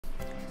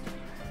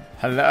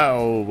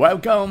Hello,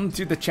 welcome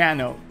to the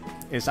channel.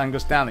 It's Uncle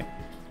Stanley.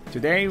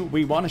 Today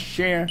we want to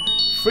share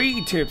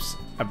 3 tips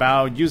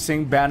about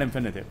using Bare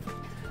Infinitive.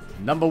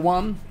 Number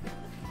 1,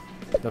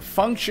 the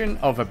function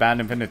of a Bare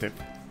Infinitive.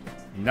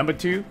 Number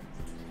 2,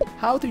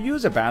 how to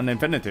use a Bare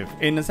Infinitive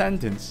in a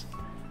sentence.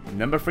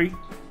 Number 3,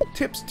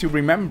 tips to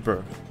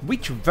remember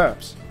which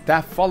verbs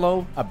that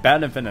follow a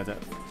Bare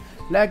Infinitive.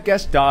 Let's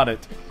get started.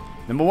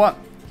 Number 1,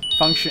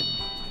 function.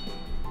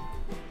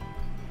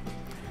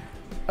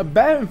 A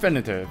Bare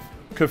Infinitive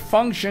could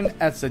function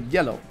as a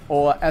yellow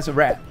or as a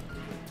red.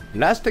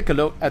 Let's take a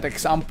look at the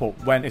example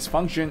when it's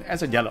functioned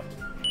as a yellow.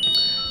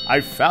 I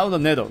felt the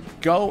needle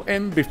go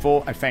in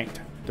before I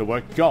faint. The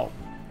word go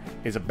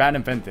is a Bare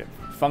Infinitive,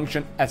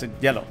 function as a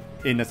yellow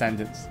in a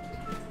sentence.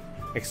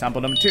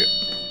 Example number 2.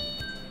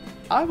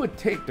 I would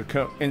take the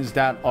coat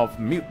instead of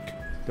milk.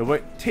 The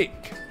word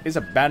take is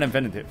a Bare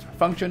Infinitive,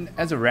 function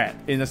as a red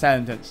in a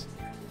sentence.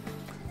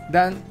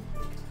 Then,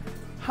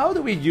 how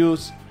do we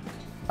use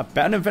a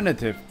Bare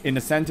Infinitive in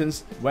a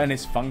sentence when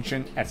it's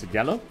functioned as a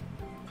yellow?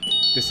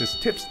 This is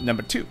tips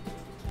number 2.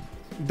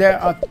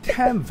 There are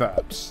 10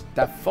 verbs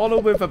that follow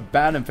with a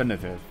Bare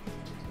Infinitive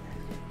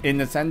in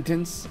a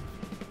sentence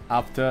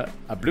after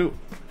a blue.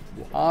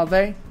 What are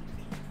they?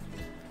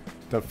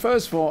 The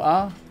first 4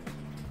 are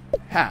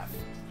have,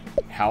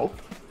 help,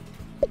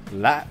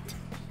 let,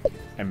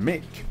 and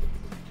make.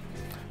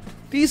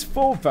 These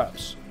 4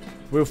 verbs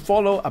will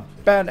follow a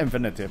Bare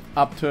Infinitive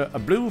after a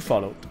blue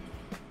followed.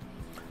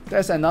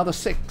 There's another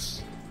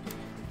 6.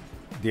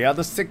 The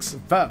other 6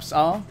 verbs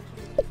are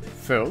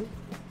feel,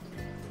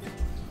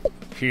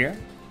 hear,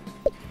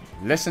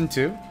 listen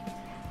to,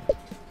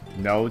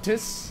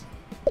 notice,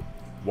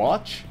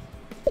 watch,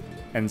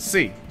 and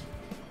see.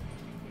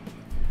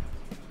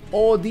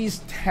 All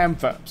these 10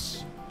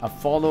 verbs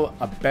follow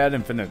a Bare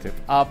Infinitive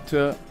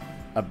after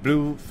a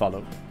blue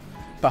followed.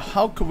 But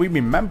how could we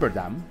remember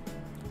them?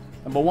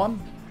 Number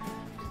 1,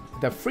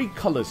 the 3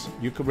 colors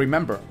you could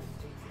remember: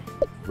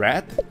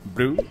 red,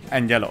 blue,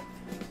 and yellow.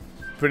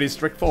 Pretty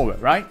straightforward,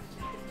 right?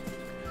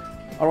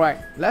 Alright,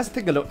 let's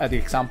take a look at the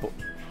example.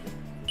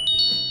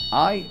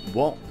 I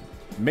won't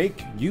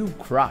make you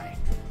cry.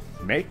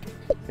 Make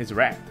is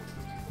red,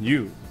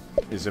 you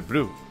is a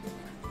blue,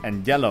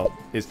 and yellow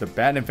is the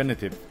Bare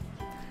Infinitive.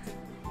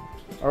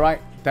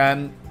 Alright,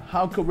 then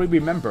how could we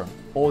remember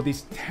all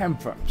these 10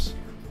 verbs?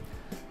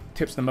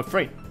 Tips number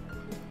 3.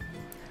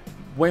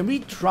 When we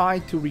try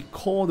to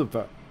recall the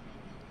verb,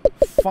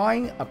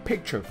 find a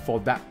picture for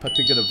that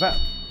particular verb.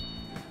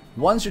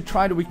 Once you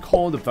try to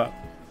recall the verb,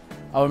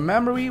 our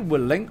memory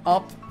will link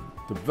up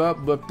the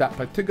verb with that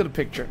particular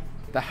picture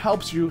that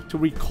helps you to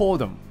recall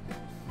them.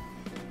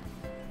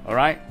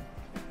 Alright?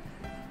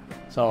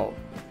 So,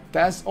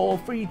 that's all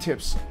 3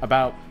 tips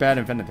about Bare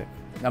Infinitive.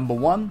 Number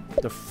 1,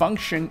 the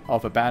function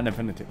of a Bare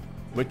Infinitive,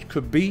 which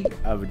could be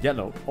a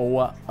yellow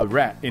or a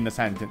red in a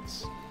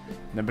sentence.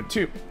 Number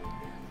 2,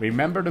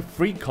 remember the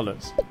 3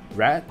 colors: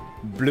 red,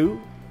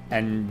 blue,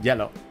 and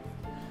yellow.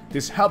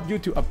 This helps you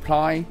to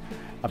apply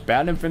a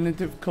Bare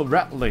Infinitive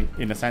correctly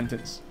in a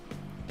sentence.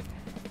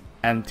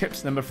 And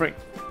tips number 3,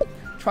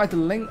 try to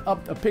link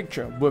up a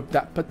picture with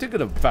that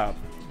particular verb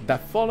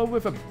that follow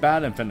with a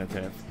Bare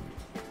Infinitive.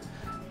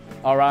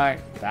 Alright,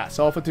 that's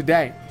all for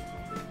today.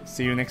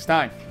 See you next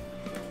time.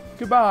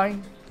 Goodbye.